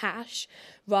your own cash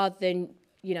rather than,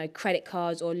 you know, credit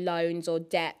cards or loans or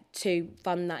debt to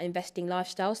fund that investing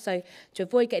lifestyle. So to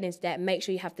avoid getting into debt, make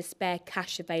sure you have the spare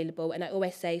cash available. And I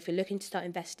always say, if you're looking to start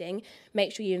investing,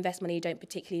 make sure you invest money you don't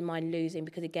particularly mind losing,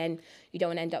 because again, you don't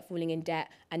want to end up falling in debt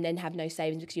and then have no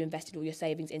savings because you invested all your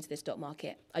savings into the stock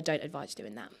market. I don't advise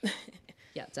doing that.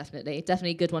 Yeah,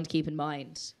 definitely a good one to keep in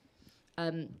mind.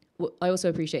 I also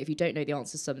appreciate if you don't know the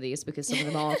answers to some of these, because some of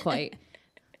them are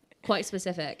quite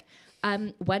specific.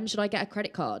 When should I get a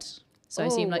credit card? So I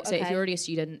assume, if you're already a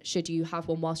student, should you have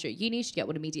one whilst you're at uni? Should you get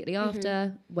one immediately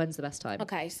after? When's the best time?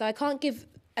 Okay, so I can't give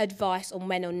advice on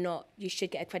when or not you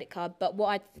should get a credit card, but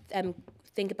what I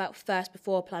think about first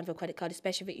before applying for a credit card,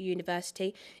 especially at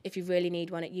university, if you really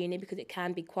need one at uni, because it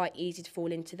can be quite easy to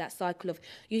fall into that cycle of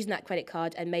using that credit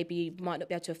card and maybe you might not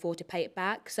be able to afford to pay it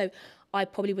back. So I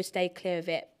probably would stay clear of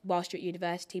it whilst you're at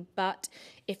university. But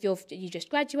if you just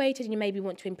graduated and you maybe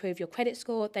want to improve your credit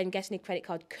score, then getting a credit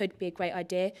card could be a great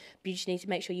idea. But you just need to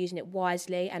make sure you're using it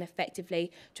wisely and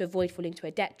effectively to avoid falling into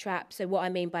a debt trap. So what I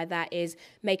mean by that is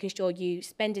making sure you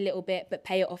spend a little bit but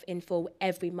pay it off in full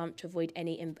every month to avoid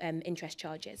any interest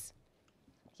charges.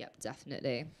 Yep,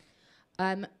 definitely.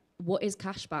 What is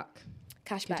cashback?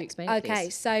 Cashback. Could you explain it, Okay,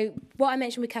 please? so what I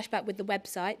mentioned with cashback with the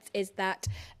websites is that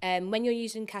when you're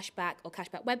using cashback or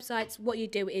cashback websites, what you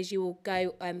do is you will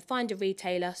go find a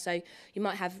retailer. So you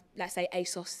might have, let's say,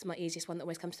 ASOS is my easiest one that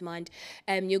always comes to mind.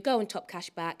 You'll go on Top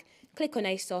Cashback, click on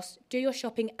ASOS, do your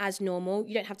shopping as normal.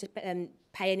 You don't have to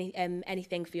pay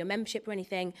anything for your membership or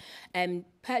anything.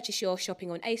 Purchase your shopping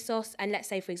on ASOS, and let's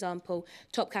say, for example,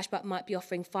 Top Cashback might be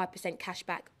offering 5%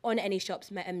 cashback on any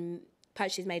shops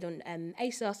purchases made on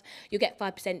ASOS. You'll get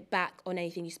 5% back on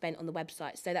anything you spent on the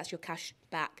website. So that's your cash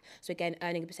back. So again,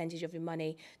 earning a percentage of your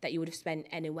money that you would have spent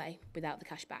anyway without the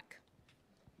cash back.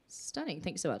 Stunning.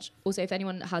 Thanks so much. Also, if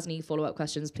anyone has any follow-up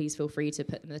questions, please feel free to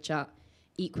put them in the chat.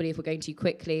 Equally, if we're going too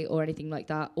quickly or anything like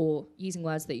that, or using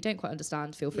words that you don't quite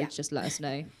understand, feel free to just let us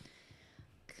know.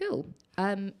 Cool.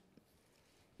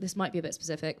 This might be a bit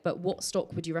specific, but what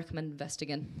stock would you recommend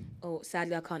investing in? Oh,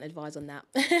 sadly, I can't advise on that.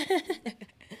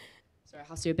 Sorry, I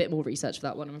have to do a bit more research for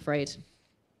that one, I'm afraid.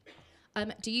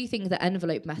 Do you think the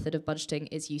envelope method of budgeting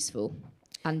is useful?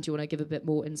 And do you want to give a bit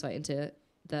more insight into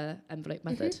the envelope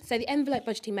method? So the envelope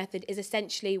budgeting method is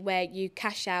essentially where you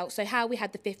cash out. So how we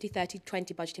had the 50, 30,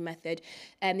 20 budgeting method,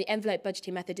 the envelope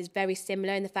budgeting method is very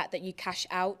similar in the fact that you cash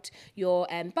out your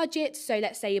budget. So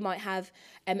let's say you might have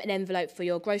an envelope for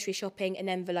your grocery shopping, an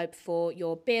envelope for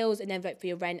your bills, an envelope for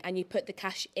your rent, and you put the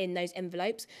cash in those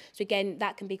envelopes. So again,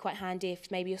 that can be quite handy if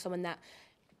maybe you're someone that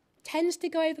tends to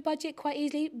go over budget quite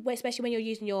easily, especially when you're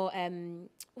using your,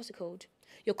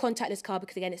 your contactless card,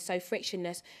 because again, it's so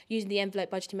frictionless. Using the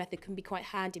envelope budgeting method can be quite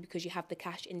handy because you have the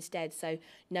cash instead. So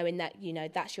knowing that, you know,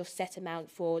 that's your set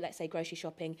amount for, let's say, grocery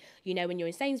shopping. You know, when you're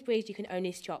in Sainsbury's, you can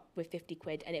only shop with 50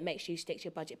 quid, and it makes you stick to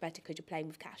your budget better because you're playing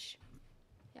with cash.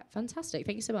 Yeah, fantastic.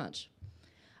 Thank you so much.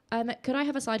 Could I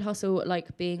have a side hustle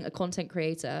like being a content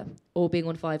creator or being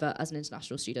on Fiverr as an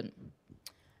international student?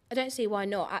 I don't see why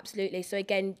not, absolutely. So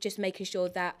again, just making sure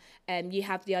that you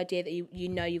have the idea that you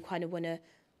know you kind of want to,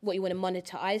 what you want to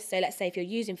monetize. So let's say if you're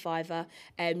using Fiverr,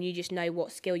 you just know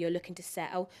what skill you're looking to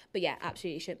sell. But yeah,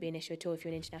 absolutely shouldn't be an issue at all if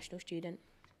you're an international student.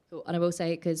 Cool. And I will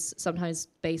say, because sometimes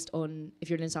based on, if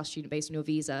you're an international student based on your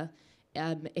visa,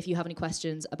 if you have any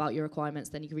questions about your requirements,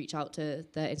 then you can reach out to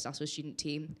the international student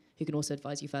team, who can also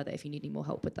advise you further if you need any more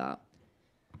help with that.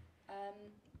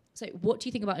 So what do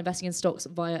you think about investing in stocks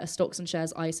via a stocks and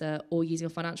shares ISA or using a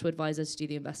financial advisor to do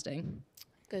the investing?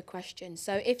 Good question.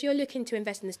 So if you're looking to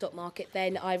invest in the stock market,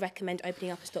 then I recommend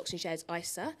opening up a stocks and shares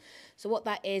ISA. So what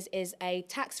that is a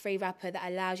tax-free wrapper that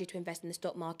allows you to invest in the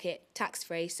stock market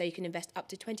tax-free. So you can invest up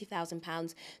to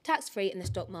 £20,000 tax-free in the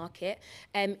stock market.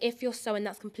 If you're someone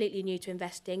that's completely new to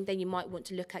investing, then you might want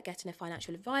to look at getting a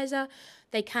financial advisor.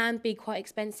 They can be quite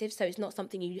expensive, so it's not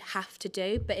something you have to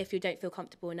do. But if you don't feel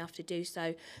comfortable enough to do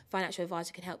so, financial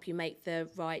advisor can help you make the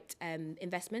right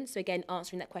investments. So again,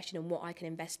 answering that question on what I can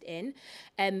invest in.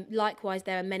 Likewise,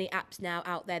 there are many apps now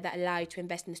out there that allow you to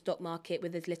invest in the stock market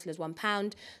with as little as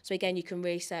 £1. So again, you can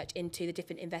research into the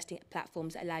different investing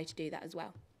platforms that allow you to do that as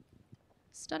well.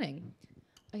 Stunning.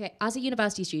 Okay, as a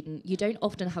university student, you don't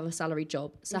often have a salary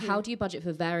job. So how do you budget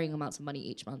for varying amounts of money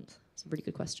each month? It's a really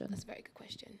good question. That's a very good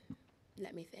question.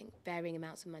 Let me think. Varying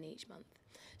amounts of money each month.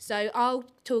 So I'll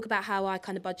talk about how I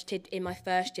kind of budgeted in my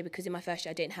first year, because in my first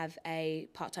year I didn't have a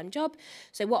part-time job.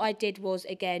 So what I did was,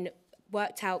 again,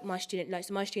 worked out my student loan.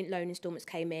 So my student loan instalments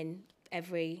came in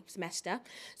every semester.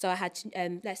 So I had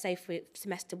to, let's say for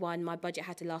semester 1, my budget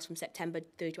had to last from September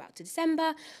through to out to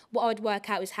December. What I would work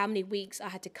out is how many weeks I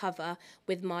had to cover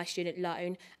with my student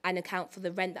loan and account for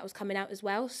the rent that was coming out as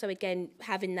well. So again,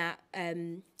 having that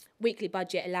weekly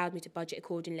budget allowed me to budget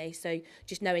accordingly. So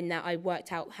just knowing that, I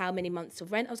worked out how many months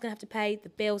of rent I was going to have to pay, the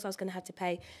bills I was going to have to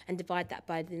pay, and divide that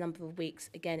by the number of weeks.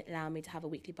 Again, it allowed me to have a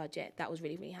weekly budget. That was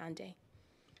really, really handy.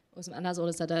 Awesome. And as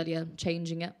Ola said earlier,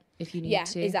 changing it if you need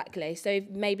to. Yeah, exactly. So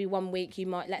maybe one week you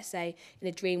might, let's say in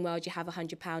a dream world, you have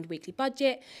 £100 weekly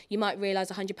budget. You might realise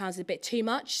 £100 is a bit too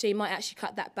much, so you might actually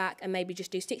cut that back and maybe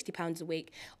just do £60 a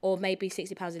week, or maybe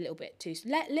 £60 is a little bit too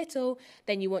little.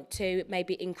 Then you want to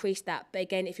maybe increase that. But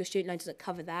again, if your student loan doesn't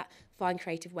cover that, find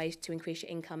creative ways to increase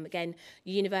your income. Again,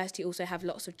 your university also have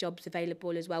lots of jobs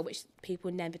available as well, which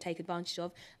people never take advantage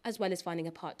of, as well as finding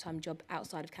a part-time job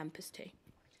outside of campus too.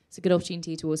 It's a good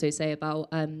opportunity to also say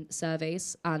about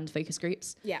surveys and focus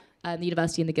groups. Yeah. The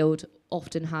university and the guild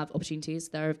often have opportunities.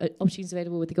 There are opportunities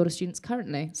available with the Guild of Students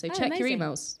currently. So check your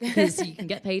emails, because you can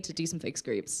get paid to do some focus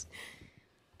groups.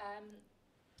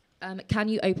 Can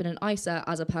you open an ISA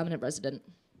as a permanent resident?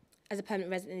 As a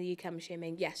permanent resident in the UK, I'm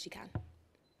assuming, yes, you can.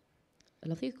 I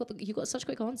love that you've got such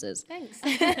quick answers. Thanks.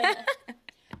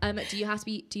 Do you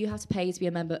have to pay to be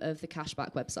a member of the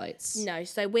cashback websites? No.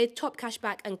 So with Top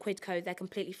Cashback and Quidco, they're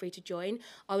completely free to join.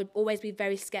 I would always be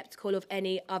very sceptical of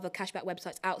any other cashback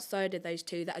websites outside of those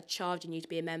two that are charging you to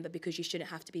be a member, because you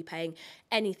shouldn't have to be paying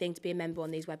anything to be a member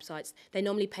on these websites. They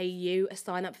normally pay you a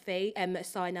sign-up fee, a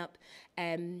sign-up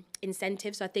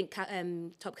incentive. So I think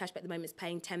Top Cashback at the moment is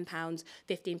paying £10,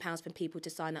 £15 for people to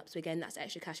sign up. So again, that's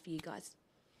extra cash for you guys.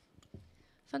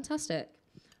 Fantastic.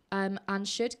 And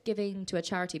should giving to a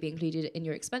charity be included in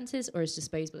your expenses or as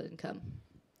disposable income?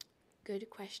 Good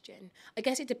question. I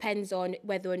guess it depends on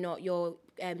whether or not you're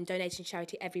donating to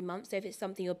charity every month. So if it's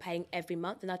something you're paying every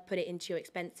month, then I'd put it into your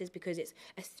expenses because it's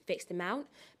a fixed amount.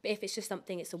 But if it's just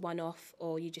something, it's a one-off,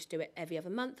 or you just do it every other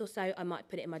month or so, I might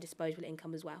put it in my disposable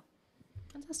income as well.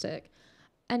 Fantastic.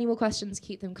 Any more questions,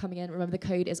 keep them coming in. Remember, the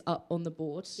code is up on the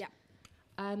board. Yeah.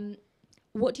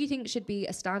 What do you think should be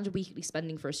a standard weekly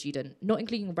spending for a student, not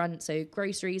including rent, so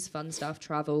groceries, fun stuff,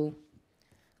 travel?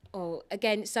 Oh,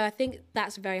 again, so I think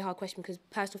that's a very hard question, because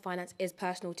personal finance is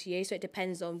personal to you. So it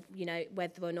depends on,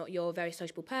 whether or not you're a very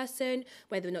sociable person,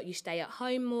 whether or not you stay at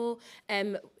home more.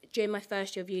 During my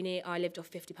first year of uni, I lived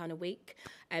off £50 a week,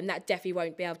 and that definitely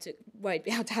won't be able to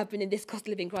happen in this cost of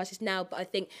living crisis now. But I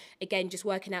think, again, just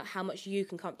working out how much you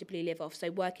can comfortably live off.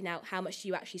 So working out how much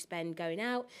you actually spend going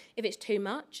out. If it's too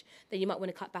much, then you might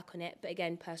want to cut back on it. But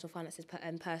again, personal finance is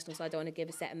personal, so I don't want to give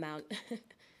a set amount.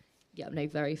 Yeah, no,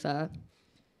 very fair.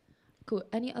 Cool.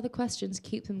 Any other questions?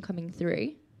 Keep them coming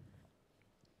through.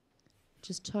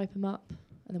 Just type them up,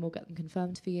 and then we'll get them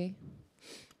confirmed for you.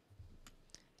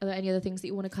 Are there any other things that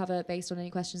you want to cover based on any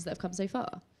questions that have come so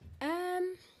far?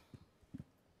 You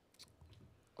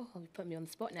put me on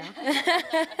the spot now.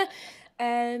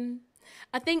 I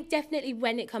think definitely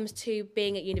when it comes to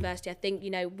being at university, I think,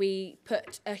 we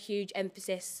put a huge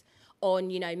emphasis on,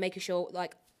 making sure,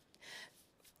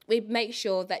 we make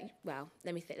sure that,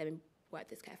 let me word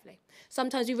this carefully.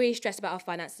 Sometimes we really stress about our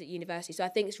finances at university. So I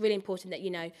think it's really important that,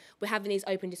 we're having these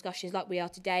open discussions like we are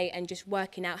today, and just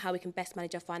working out how we can best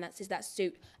manage our finances that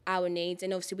suit our needs.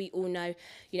 And obviously we all know,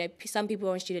 some people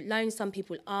are on student loans, some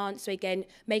people aren't. So again,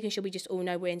 making sure we just all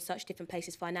know we're in such different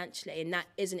places financially, and that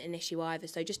isn't an issue either.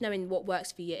 So just knowing what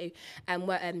works for you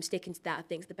and sticking to that, I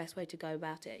think is the best way to go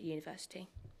about it at university.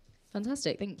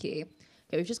 Fantastic, thank you.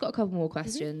 Okay, we've just got a couple more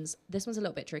questions. This one's a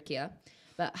little bit trickier.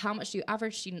 But how much do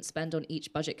average students spend on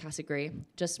each budget category?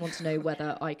 Just want to know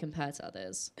whether I compare to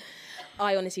others.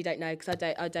 I honestly don't know, because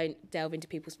I don't delve into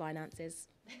people's finances,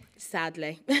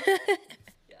 sadly. Yeah.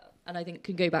 And I think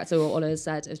can go back to what Ola has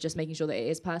said, of just making sure that it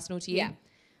is personal to you,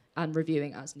 and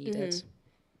reviewing as needed.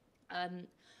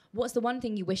 What's the one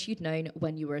thing you wish you'd known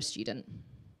when you were a student?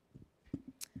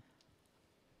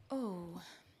 Oh,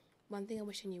 one thing I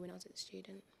wish I knew when I was a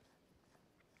student.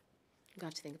 I'm going to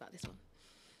have to think about this one.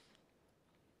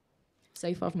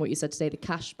 So far from what you said today, the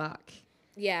cashback.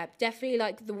 Yeah, definitely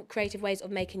the creative ways of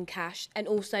making cash, and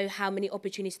also how many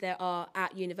opportunities there are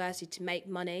at university to make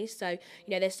money. So,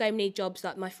 there's so many jobs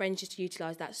that my friends just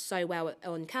utilise that so well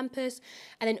on campus.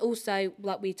 And then also,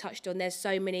 like we touched on, there's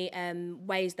so many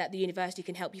ways that the university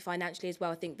can help you financially as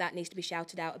well. I think that needs to be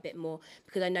shouted out a bit more,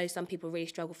 because I know some people really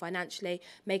struggle financially.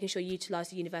 Making sure you utilise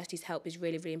the university's help is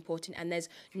really, really important, and there's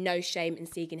no shame in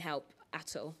seeking help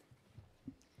at all.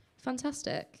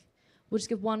 Fantastic. We'll just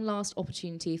give one last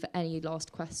opportunity for any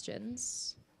last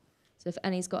questions. So if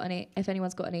anyone's got any,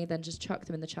 then just chuck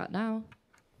them in the chat now.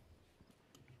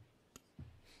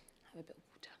 Have a bit of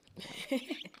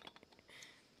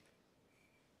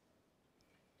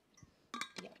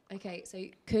Okay, so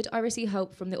could I receive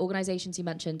help from the organisations you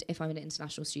mentioned if I'm an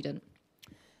international student?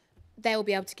 They'll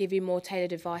be able to give you more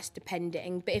tailored advice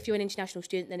depending. But if you're an international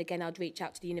student, then again, I'd reach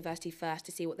out to the university first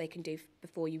to see what they can do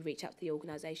before you reach out to the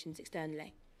organisations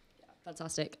externally.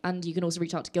 Fantastic. And you can also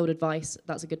reach out to Guild Advice.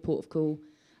 That's a good port of call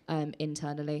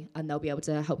internally, and they'll be able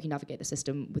to help you navigate the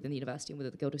system within the university and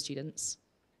within the Guild of Students.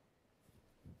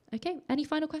 Okay, any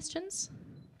final questions?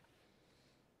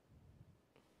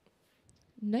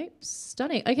 Nope,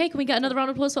 stunning. Okay, can we get another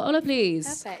round of applause for Ola, please?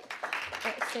 Perfect.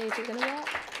 Let's see if it's going to work.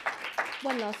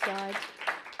 One last slide.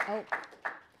 Oh,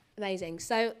 amazing.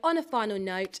 So on a final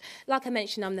note, like I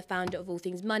mentioned, I'm the founder of All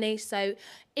Things Money. So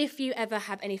if you ever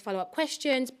have any follow-up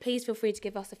questions, please feel free to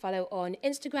give us a follow on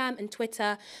Instagram and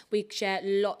Twitter. We share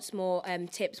lots more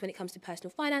tips when it comes to personal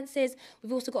finances.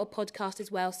 We've also got a podcast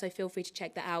as well, so feel free to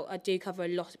check that out. I do cover a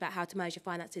lot about how to manage your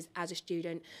finances as a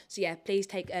student. So yeah, please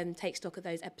take stock of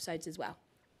those episodes as well.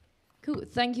 Cool,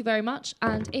 thank you very much.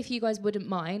 And if you guys wouldn't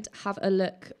mind, have a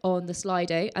look on the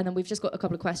Slido, and then we've just got a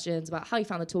couple of questions about how you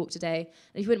found the talk today.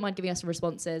 And if you wouldn't mind giving us some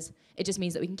responses, it just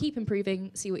means that we can keep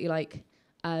improving, see what you like,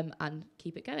 and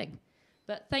keep it going.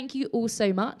 But thank you all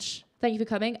so much. Thank you for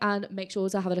coming, and make sure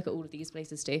to have a look at all of these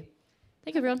places too.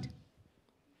 Thank you, everyone.